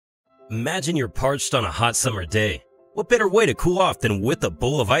Imagine you're parched on a hot summer day. What better way to cool off than with a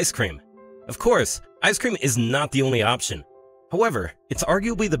bowl of ice cream? Of course, ice cream is not the only option. However, it's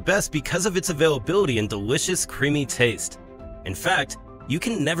arguably the best because of its availability and delicious, creamy taste. In fact, you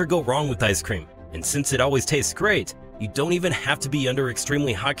can never go wrong with ice cream, and since it always tastes great, you don't even have to be under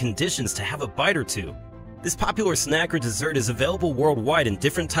extremely hot conditions to have a bite or two. This popular snack or dessert is available worldwide in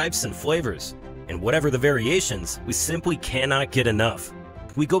different types and flavors, and whatever the variations, we simply cannot get enough.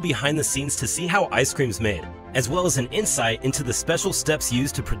 We go behind the scenes to see how ice cream's made, as well as an insight into the special steps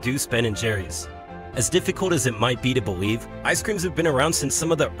used to produce Ben & Jerry's. As difficult as it might be to believe, ice creams have been around since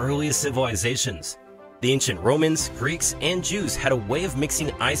some of the earliest civilizations. The ancient Romans, Greeks, and Jews had a way of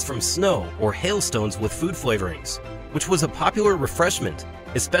mixing ice from snow or hailstones with food flavorings, which was a popular refreshment,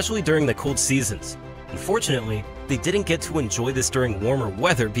 especially during the cold seasons. Unfortunately, they didn't get to enjoy this during warmer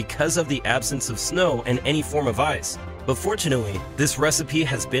weather because of the absence of snow and any form of ice. But fortunately, this recipe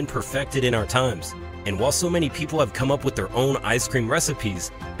has been perfected in our times. And while so many people have come up with their own ice cream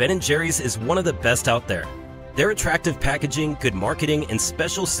recipes, Ben & Jerry's is one of the best out there. Their attractive packaging, good marketing, and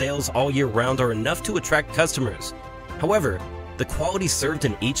special sales all year round are enough to attract customers. However, the quality served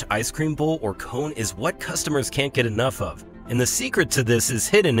in each ice cream bowl or cone is what customers can't get enough of. And the secret to this is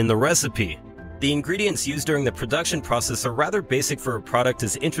hidden in the recipe. The ingredients used during the production process are rather basic for a product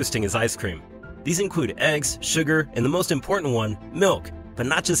as interesting as ice cream. These include eggs, sugar, and the most important one, milk, but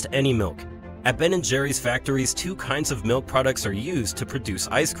not just any milk. At Ben & Jerry's factories, two kinds of milk products are used to produce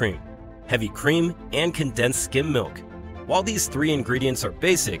ice cream: heavy cream and condensed skim milk. While these three ingredients are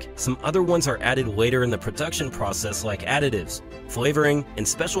basic, some other ones are added later in the production process like additives, flavoring, and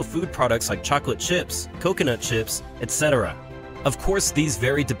special food products like chocolate chips, coconut chips, etc. Of course, these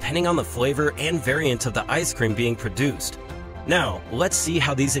vary depending on the flavor and variant of the ice cream being produced. Now, let's see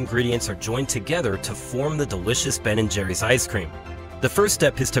how these ingredients are joined together to form the delicious Ben & Jerry's ice cream. The first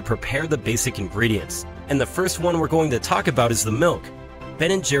step is to prepare the basic ingredients, and the first one we're going to talk about is the milk.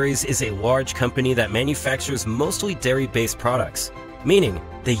 Ben & Jerry's is a large company that manufactures mostly dairy-based products, meaning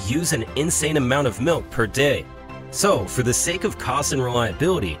they use an insane amount of milk per day. So, for the sake of cost and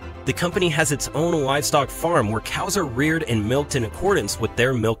reliability, the company has its own livestock farm where cows are reared and milked in accordance with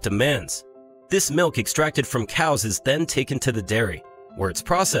their milk demands. This milk extracted from cows is then taken to the dairy, where it's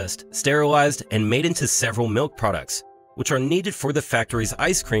processed, sterilized, and made into several milk products, which are needed for the factory's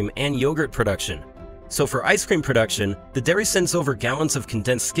ice cream and yogurt production. So for ice cream production, the dairy sends over gallons of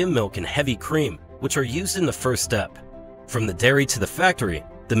condensed skim milk and heavy cream, which are used in the first step. From the dairy to the factory,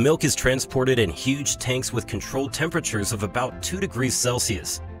 the milk is transported in huge tanks with controlled temperatures of about 2 degrees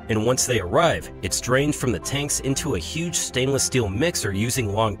Celsius, and once they arrive, it's drained from the tanks into a huge stainless steel mixer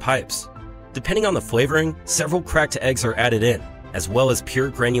using long pipes. Depending on the flavoring, several cracked eggs are added in, as well as pure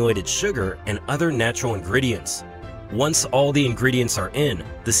granulated sugar and other natural ingredients. Once all the ingredients are in,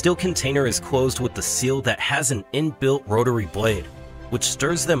 the steel container is closed with the seal that has an inbuilt rotary blade, which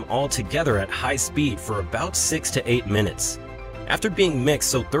stirs them all together at high speed for about 6 to 8 minutes. After being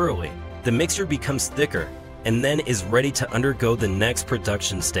mixed so thoroughly, the mixture becomes thicker and then is ready to undergo the next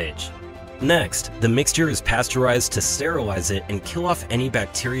production stage. Next, the mixture is pasteurized to sterilize it and kill off any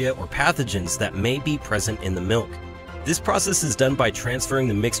bacteria or pathogens that may be present in the milk. This process is done by transferring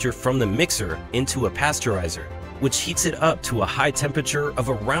the mixture from the mixer into a pasteurizer, which heats it up to a high temperature of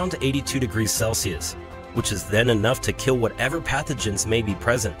around 82 degrees Celsius, which is then enough to kill whatever pathogens may be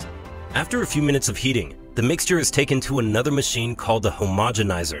present. After a few minutes of heating, the mixture is taken to another machine called the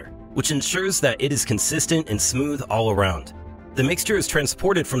homogenizer, which ensures that it is consistent and smooth all around. The mixture is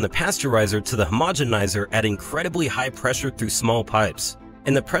transported from the pasteurizer to the homogenizer at incredibly high pressure through small pipes,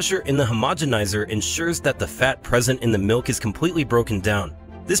 and the pressure in the homogenizer ensures that the fat present in the milk is completely broken down.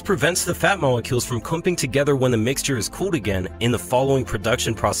 This prevents the fat molecules from clumping together when the mixture is cooled again in the following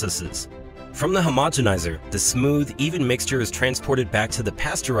production processes. From the homogenizer, the smooth, even mixture is transported back to the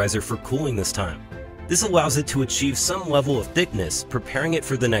pasteurizer for cooling this time. This allows it to achieve some level of thickness, preparing it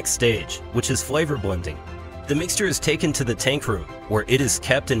for the next stage, which is flavor blending. The mixture is taken to the tank room, where it is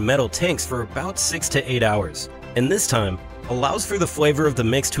kept in metal tanks for about 6 to 8 hours, and this time allows for the flavor of the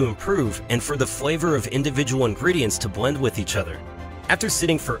mix to improve and for the flavor of individual ingredients to blend with each other. After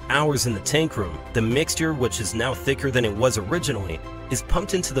sitting for hours in the tank room, the mixture, which is now thicker than it was originally, is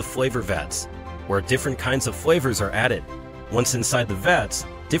pumped into the flavor vats, where different kinds of flavors are added. Once inside the vats,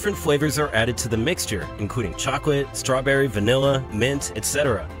 different flavors are added to the mixture, including chocolate, strawberry, vanilla, mint,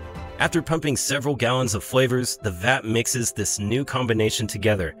 etc. After pumping several gallons of flavors, the vat mixes this new combination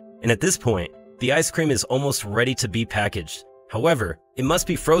together, and at this point, the ice cream is almost ready to be packaged. However, it must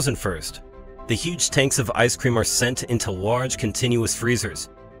be frozen first. The huge tanks of ice cream are sent into large continuous freezers,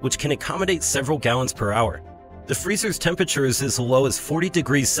 which can accommodate several gallons per hour. The freezer's temperature is as low as 40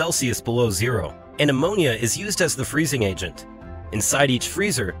 degrees Celsius below zero, and ammonia is used as the freezing agent. Inside each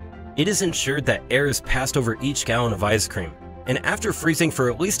freezer, it is ensured that air is passed over each gallon of ice cream, and after freezing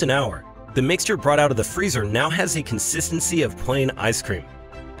for at least an hour, the mixture brought out of the freezer now has a consistency of plain ice cream.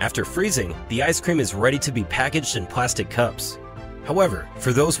 After freezing, the ice cream is ready to be packaged in plastic cups. However,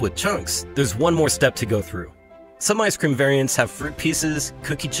 for those with chunks, there's one more step to go through. Some ice cream variants have fruit pieces,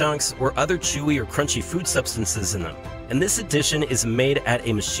 cookie chunks, or other chewy or crunchy food substances in them, and this addition is made at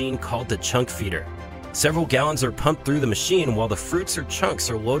a machine called the chunk feeder. Several gallons are pumped through the machine while the fruits or chunks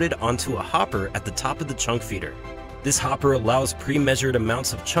are loaded onto a hopper at the top of the chunk feeder. This hopper allows pre-measured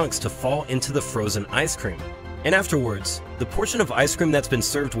amounts of chunks to fall into the frozen ice cream. And afterwards, the portion of ice cream that's been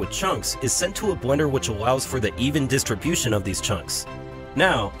served with chunks is sent to a blender which allows for the even distribution of these chunks.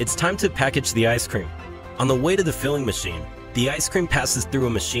 Now, it's time to package the ice cream. On the way to the filling machine, the ice cream passes through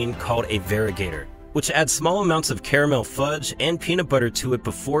a machine called a variegator, which adds small amounts of caramel fudge and peanut butter to it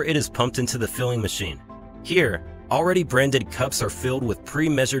before it is pumped into the filling machine. Here, already branded cups are filled with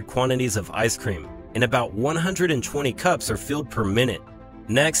pre-measured quantities of ice cream, and about 120 cups are filled per minute.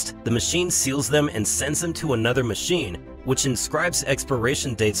 Next, the machine seals them and sends them to another machine, which inscribes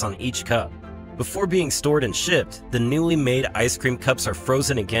expiration dates on each cup. Before being stored and shipped, the newly made ice cream cups are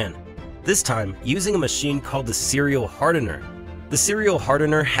frozen again, this time using a machine called the cereal hardener. The cereal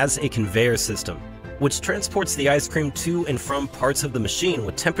hardener has a conveyor system, which transports the ice cream to and from parts of the machine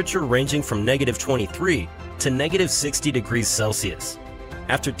with temperature ranging from -23 to -60 degrees Celsius.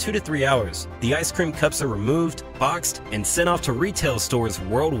 After 2 to 3 hours, the ice cream cups are removed, boxed, and sent off to retail stores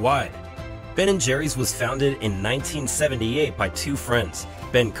worldwide. Ben & Jerry's was founded in 1978 by two friends,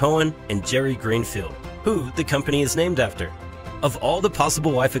 Ben Cohen and Jerry Greenfield, who the company is named after. Of all the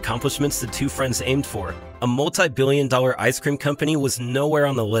possible life accomplishments the two friends aimed for, a multi-billion-dollar ice cream company was nowhere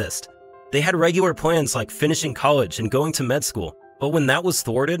on the list. They had regular plans like finishing college and going to med school, but when that was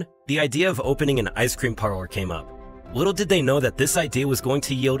thwarted, the idea of opening an ice cream parlor came up. Little did they know that this idea was going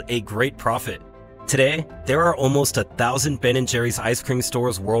to yield a great profit. Today, there are almost 1,000 Ben & Jerry's ice cream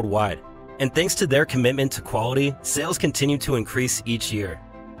stores worldwide, and thanks to their commitment to quality, sales continue to increase each year.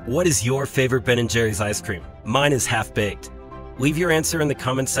 What is your favorite Ben & Jerry's ice cream? Mine is half-baked. Leave your answer in the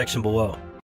comments section below.